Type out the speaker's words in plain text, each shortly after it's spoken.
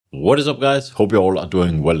What is up, guys? Hope you all are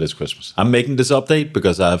doing well this Christmas. I'm making this update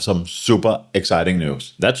because I have some super exciting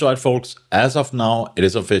news. That's right, folks. As of now, it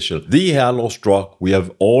is official. The hair loss drug we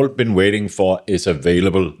have all been waiting for is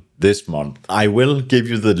available this month. I will give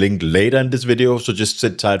you the link later in this video, so just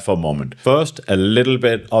sit tight for a moment. First, a little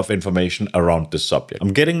bit of information around this subject.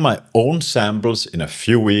 I'm getting my own samples in a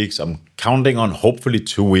few weeks. I'm counting on hopefully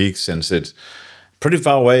 2 weeks since it's pretty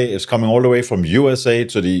far away. It's coming all the way from USA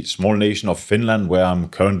to the small nation of Finland where I'm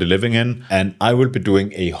currently living in. And I will be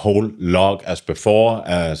doing a whole log as before,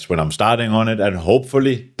 as when I'm starting on it. And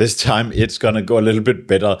hopefully this time it's gonna go a little bit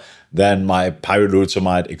better than my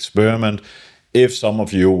pyruvate experiment. If some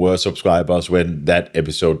of you were subscribers when that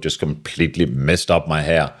episode just completely messed up my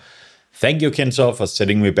hair. Thank you, Kinso, for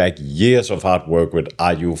setting me back years of hard work with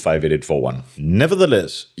RU58841.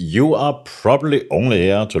 Nevertheless, you are probably only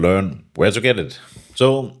here to learn where to get it.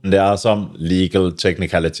 So there are some legal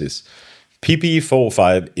technicalities.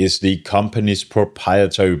 PP405 is the company's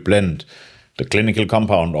proprietary blend, the clinical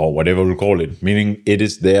compound or whatever we'll call it, meaning it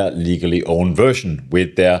is their legally owned version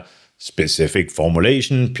with their specific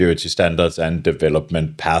formulation, purity standards, and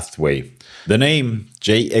development pathway. The name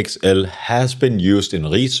JXL has been used in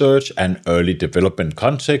research and early development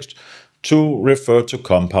context to refer to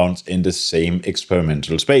compounds in the same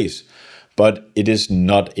experimental space, but it is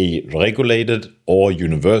not a regulated or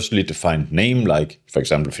universally defined name like, for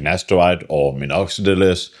example, finasteride or minoxidil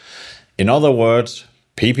is. In other words,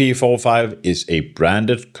 PP405 is a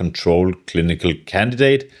branded controlled clinical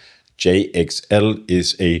candidate. JXL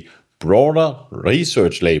is a broader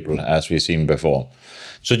research label, as we've seen before.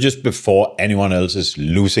 So just before anyone else is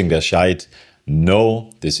losing their shite, no,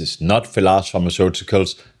 this is not Pelage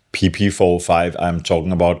Pharmaceuticals PP405 I'm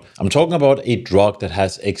talking about. I'm talking about a drug that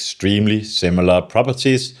has extremely similar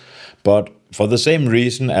properties, but for the same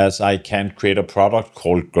reason as I can't create a product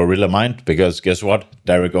called Gorilla Mind, because guess what?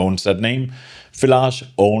 Derek owns that name. Pelage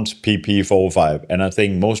owns PP405, and I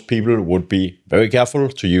think most people would be very careful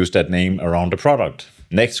to use that name around the product.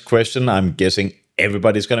 Next question I'm guessing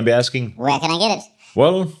everybody's going to be asking. Where can I get it?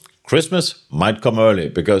 Well, Christmas might come early,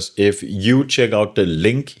 because if you check out the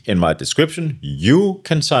link in my description, you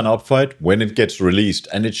can sign up for it when it gets released,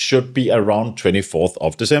 and it should be around 24th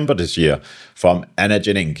of December this year from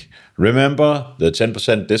androgenetic. Remember the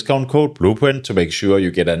 10% discount code Blueprint to make sure you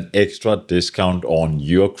get an extra discount on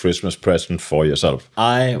your Christmas present for yourself.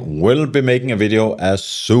 I will be making a video as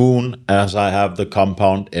soon as I have the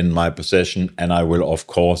compound in my possession, and I will of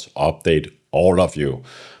course update all of you.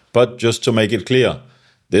 But just to make it clear,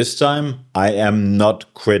 this time I am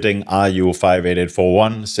not quitting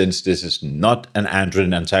RU58841 since this is not an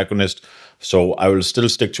androgen antagonist. So I will still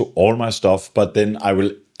stick to all my stuff, but then I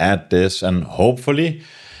will add this, and hopefully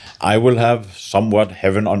I will have somewhat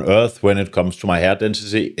heaven on earth when it comes to my hair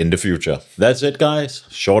density in the future. That's it, guys.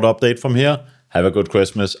 Short update from here. Have a good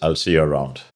Christmas. I'll see you around.